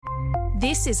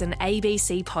This is an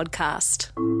ABC podcast.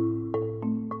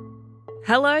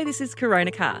 Hello, this is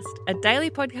CoronaCast, a daily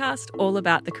podcast all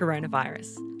about the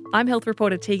coronavirus. I'm health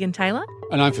reporter Tegan Taylor.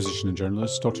 And I'm physician and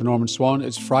journalist Dr. Norman Swan.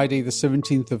 It's Friday, the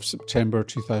 17th of September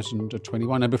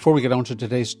 2021. And before we get on to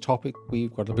today's topic,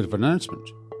 we've got a bit of an announcement.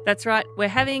 That's right. We're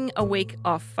having a week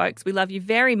off, folks. We love you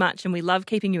very much and we love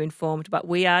keeping you informed, but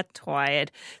we are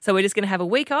tired. So we're just going to have a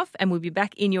week off and we'll be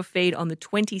back in your feed on the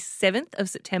 27th of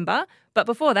September. But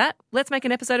before that, let's make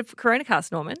an episode of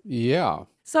CoronaCast, Norman. Yeah.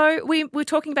 So we were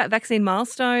talking about vaccine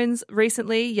milestones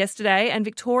recently, yesterday, and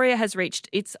Victoria has reached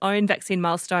its own vaccine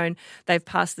milestone. They've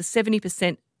passed the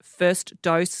 70% first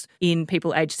dose in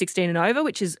people aged 16 and over,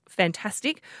 which is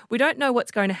fantastic. We don't know what's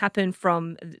going to happen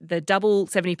from the double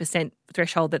 70%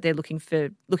 threshold that they're looking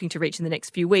to reach in the next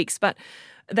few weeks, but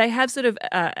they have sort of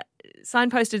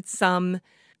signposted some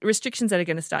restrictions that are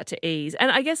going to start to ease.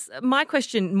 And I guess my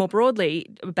question more broadly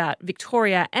about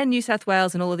Victoria and New South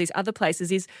Wales and all of these other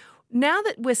places is, now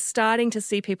that we're starting to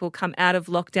see people come out of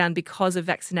lockdown because of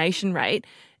vaccination rate,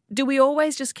 do we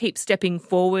always just keep stepping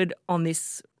forward on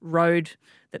this road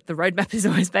that the roadmap is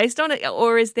always based on?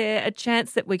 Or is there a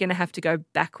chance that we're going to have to go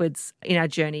backwards in our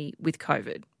journey with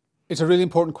COVID? It's a really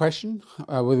important question,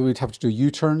 whether we'd have to do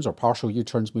U-turns or partial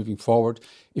U-turns moving forward.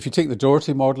 If you take the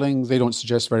Doherty modelling, they don't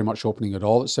suggest very much opening at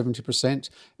all at 70%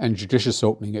 and judicious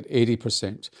opening at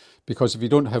 80%. Because if you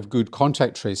don't have good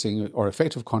contact tracing or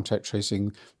effective contact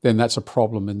tracing, then that's a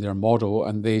problem in their model.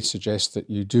 And they suggest that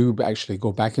you do actually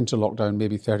go back into lockdown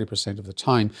maybe 30% of the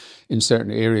time in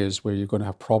certain areas where you're going to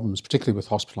have problems, particularly with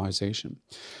hospitalisation.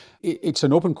 It's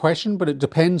an open question, but it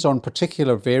depends on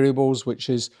particular variables, which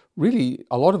is really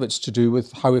a lot of it's to do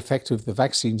with how effective the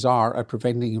vaccines are at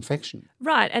preventing infection.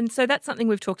 Right. And so that's something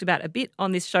we've talked about a bit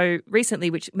on this show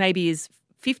recently, which maybe is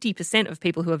 50% of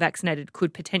people who are vaccinated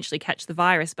could potentially catch the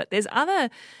virus. But there's other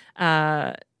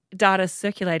data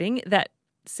circulating that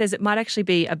says it might actually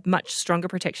be a much stronger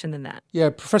protection than that. Yeah,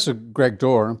 Professor Greg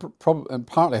Dorr, and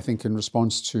partly I think in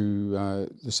response to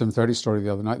the 7:30 story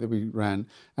the other night that we ran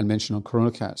and mentioned on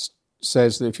CoronaCast,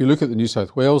 says that if you look at the New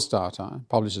South Wales data,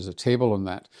 publishes a table on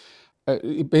that,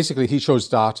 basically he shows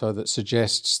data that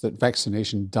suggests that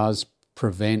vaccination does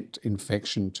prevent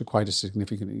infection to quite a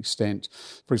significant extent.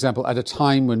 For example, at a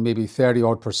time when maybe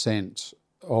 30%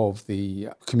 of the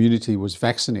community was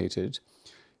vaccinated,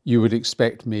 you would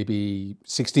expect maybe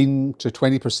 16 to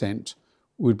 20%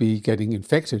 would be getting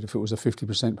infected if it was a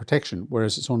 50% protection,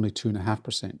 whereas it's only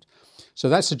 2.5%. So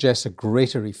that suggests a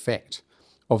greater effect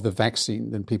of the vaccine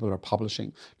than people are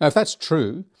publishing. Now, if that's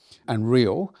true and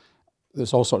real,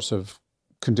 there's all sorts of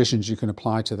conditions you can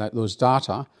apply to those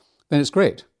data, then it's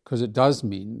great, because it does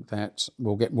mean that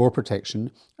we'll get more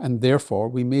protection and therefore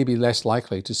we may be less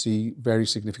likely to see very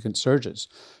significant surges.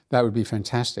 That would be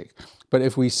fantastic. But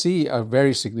if we see a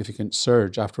very significant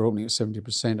surge after opening at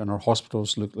 70% and our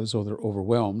hospitals look as though they're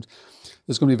overwhelmed,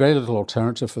 there's going to be very little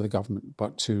alternative for the government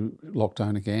but to lock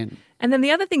down again. And then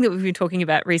the other thing that we've been talking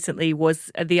about recently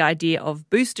was the idea of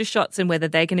booster shots and whether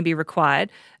they're going to be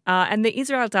required. And the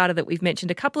Israel data that we've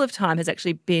mentioned a couple of times has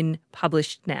actually been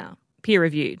published now,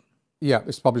 peer-reviewed. Yeah,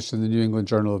 it's published in the New England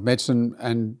Journal of Medicine,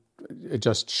 and it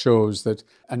just shows that,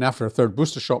 and after a third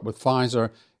booster shot with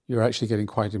Pfizer, you're actually getting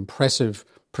quite impressive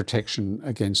protection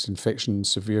against infection,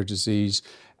 severe disease.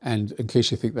 And in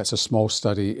case you think that's a small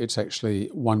study, it's actually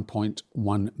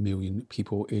 1.1 million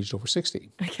people aged over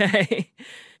 60. Okay.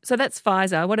 So that's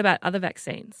Pfizer. What about other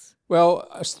vaccines? Well,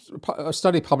 a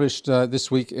study published this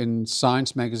week in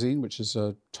Science magazine, which is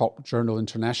a top journal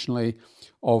internationally,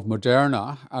 of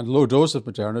Moderna, and low dose of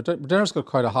Moderna. Moderna's got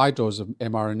quite a high dose of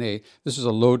mRNA. This is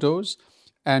a low dose.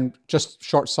 And just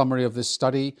short summary of this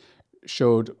study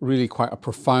showed really quite a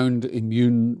profound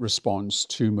immune response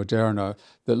to Moderna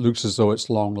that looks as though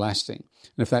it's long-lasting.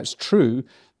 And if that's true,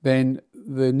 then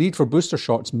the need for booster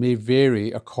shots may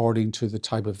vary according to the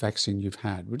type of vaccine you've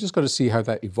had. We've just got to see how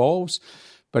that evolves.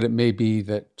 But it may be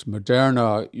that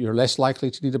Moderna, you're less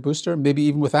likely to need a booster. Maybe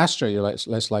even with Astra, you're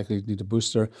less likely to need a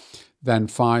booster than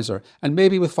Pfizer. And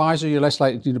maybe with Pfizer, you're less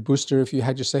likely to need a booster if you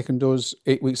had your second dose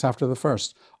 8 weeks after the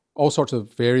first. All sorts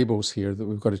of variables here that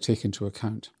we've got to take into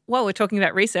account. While we're talking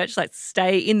about research, let's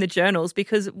stay in the journals,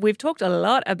 because we've talked a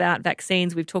lot about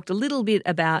vaccines. We've talked a little bit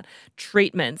about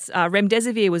treatments.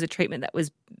 Remdesivir was a treatment that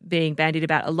was being bandied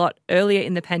about a lot earlier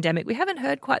in the pandemic. We haven't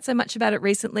heard quite so much about it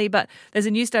recently, but there's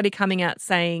a new study coming out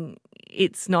saying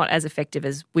it's not as effective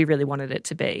as we really wanted it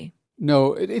to be.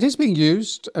 No, it is being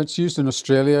used. It's used in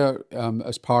Australia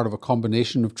as part of a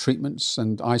combination of treatments,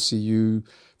 and ICU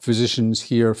physicians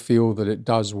here feel that it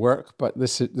does work. But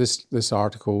this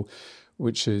article,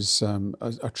 which is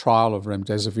a trial of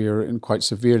remdesivir in quite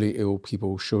severely ill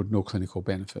people, showed no clinical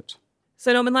benefit.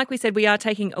 So, Norman, like we said, we are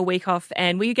taking a week off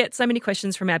and we get so many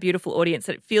questions from our beautiful audience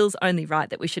that it feels only right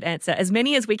that we should answer as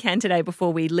many as we can today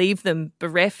before we leave them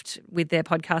bereft with their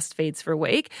podcast feeds for a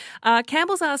week.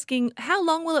 Campbell's asking, how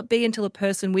long will it be until a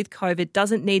person with COVID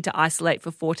doesn't need to isolate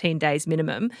for 14 days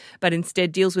minimum, but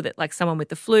instead deals with it like someone with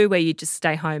the flu where you just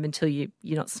stay home until you're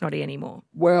not snotty anymore?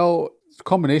 Well, a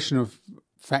combination of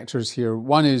factors here.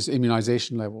 One is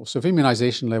immunisation levels. So if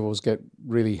immunisation levels get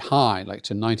really high, like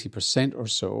to 90% or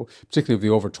so, particularly of the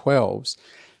over 12s,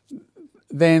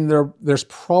 then there's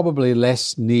probably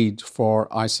less need for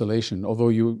isolation, although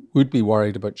you would be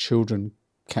worried about children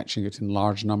catching it in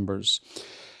large numbers.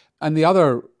 And the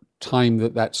other time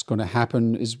that's going to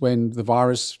happen is when the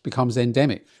virus becomes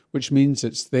endemic, which means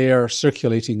it's there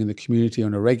circulating in the community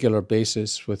on a regular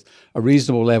basis with a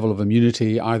reasonable level of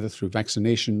immunity, either through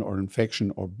vaccination or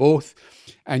infection or both.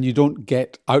 And you don't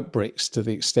get outbreaks to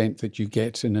the extent that you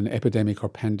get in an epidemic or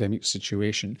pandemic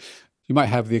situation. You might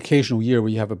have the occasional year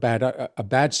where you have a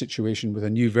bad situation with a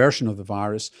new version of the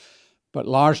virus, but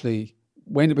largely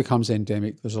when it becomes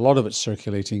endemic, there's a lot of it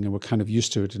circulating and we're kind of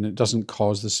used to it and it doesn't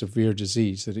cause the severe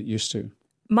disease that it used to.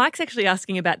 Mike's actually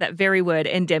asking about that very word,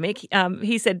 endemic.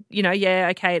 He said,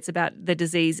 it's about the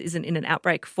disease isn't in an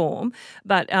outbreak form,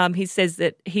 but he says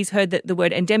that he's heard that the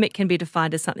word endemic can be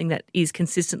defined as something that is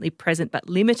consistently present but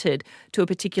limited to a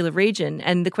particular region.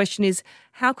 And the question is,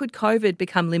 how could COVID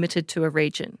become limited to a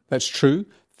region? That's true.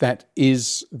 That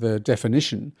is the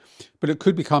definition. But it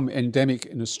could become endemic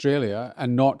in Australia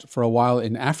and not for a while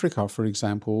in Africa, for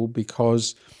example,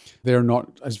 because they're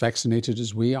not as vaccinated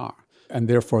as we are. And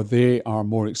therefore, they are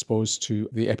more exposed to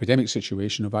the epidemic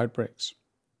situation of outbreaks.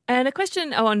 And a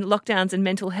question on lockdowns and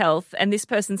mental health. And this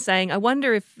person's saying, I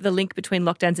wonder if the link between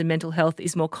lockdowns and mental health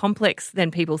is more complex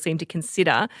than people seem to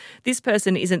consider. This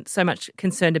person isn't so much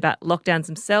concerned about lockdowns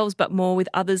themselves, but more with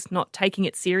others not taking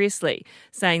it seriously,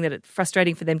 saying that it's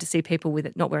frustrating for them to see people with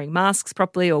it not wearing masks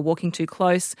properly or walking too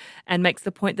close, and makes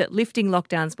the point that lifting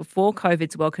lockdowns before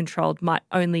COVID's well controlled might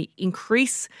only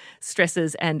increase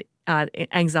stresses and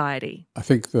anxiety. I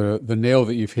think the nail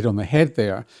that you've hit on the head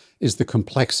there is the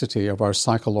complexity of our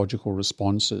psychological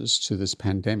responses to this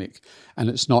pandemic. And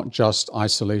it's not just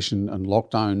isolation and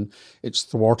lockdown, it's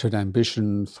thwarted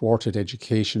ambition, thwarted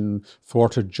education,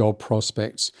 thwarted job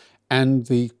prospects, and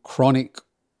the chronic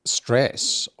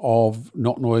stress of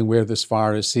not knowing where this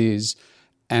virus is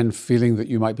and feeling that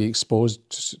you might be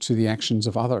exposed to the actions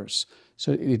of others.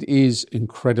 So it is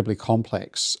incredibly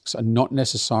complex and not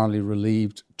necessarily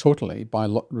relieved totally by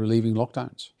relieving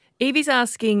lockdowns. Evie's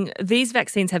asking, these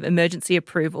vaccines have emergency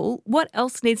approval. What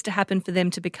else needs to happen for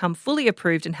them to become fully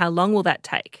approved and how long will that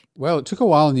take? Well, it took a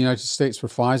while in the United States for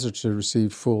Pfizer to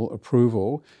receive full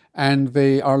approval, and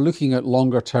they are looking at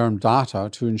longer-term data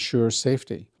to ensure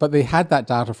safety. But they had that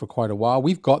data for quite a while.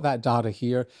 We've got that data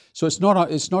here. So it's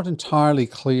not entirely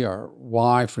clear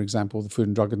why, for example, the Food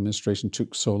and Drug Administration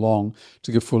took so long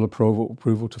to give full approval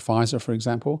to Pfizer, for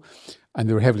example, and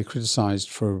they were heavily criticised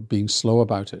for being slow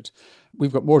about it.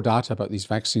 We've got more data about these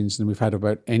vaccines than we've had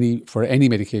for any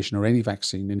medication or any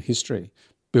vaccine in history.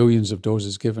 Billions of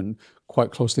doses given,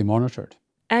 quite closely monitored.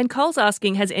 And Cole's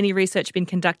asking, has any research been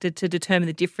conducted to determine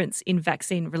the difference in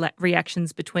vaccine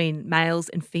reactions between males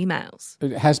and females?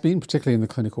 It has been, particularly in the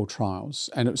clinical trials.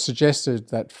 And it suggested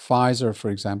that Pfizer, for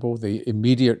example, the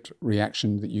immediate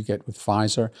reaction that you get with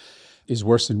Pfizer is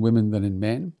worse in women than in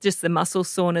men. Just the muscle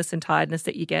soreness and tiredness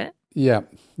that you get? Yeah,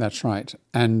 that's right.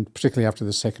 And particularly after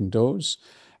the second dose.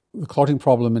 The clotting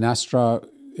problem in Astra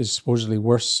is supposedly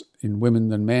worse in women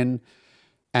than men.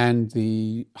 And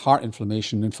the heart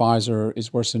inflammation in Pfizer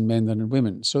is worse in men than in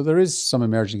women. So there is some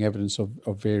emerging evidence of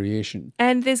variation.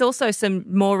 And there's also some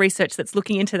more research that's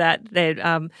looking into that.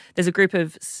 There's a group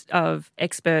of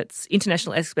experts,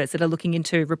 international experts, that are looking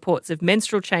into reports of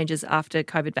menstrual changes after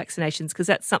COVID vaccinations, because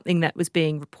that's something that was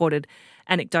being reported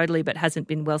anecdotally but hasn't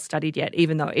been well studied yet,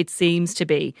 even though it seems to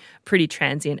be pretty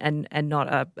transient and not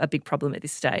a big problem at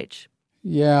this stage.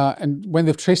 Yeah, and when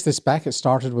they've traced this back, it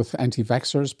started with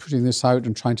anti-vaxxers putting this out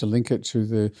and trying to link it to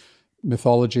the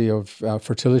mythology of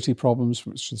fertility problems,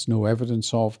 which there's no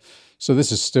evidence of. So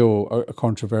this is still a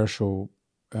controversial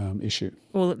issue.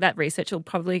 Well, that research will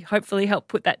hopefully help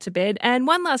put that to bed. And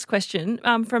one last question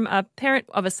from a parent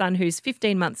of a son who's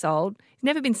 15 months old. He's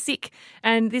never been sick,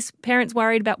 and this parent's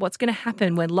worried about what's going to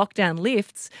happen when lockdown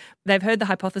lifts. They've heard the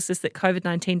hypothesis that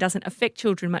COVID-19 doesn't affect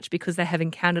children much because they have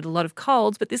encountered a lot of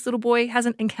colds, but this little boy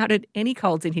hasn't encountered any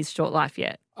colds in his short life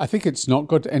yet. I think it's not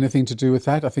got anything to do with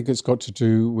that. I think it's got to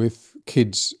do with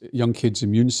young kids'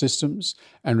 immune systems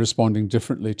and responding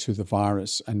differently to the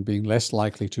virus and being less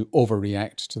likely to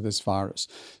overreact to this virus.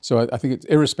 So I think it's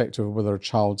irrespective of whether a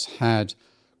child's had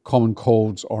common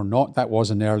colds or not. That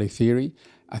was an early theory.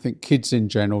 I think kids in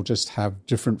general just have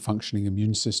different functioning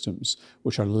immune systems,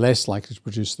 which are less likely to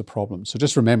produce the problem. So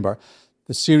just remember,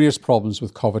 the serious problems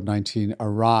with COVID-19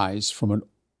 arise from an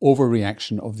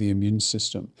overreaction of the immune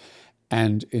system.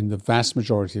 And in the vast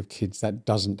majority of kids, that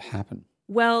doesn't happen.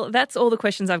 Well, that's all the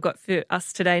questions I've got for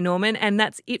us today, Norman, and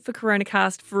that's it for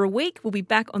CoronaCast for a week. We'll be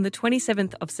back on the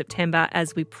 27th of September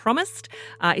as we promised.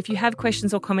 If you have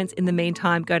questions or comments in the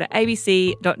meantime, go to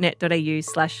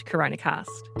abc.net.au/CoronaCast.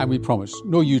 And we promise,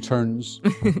 no U-turns.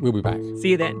 We'll be back. See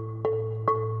you then.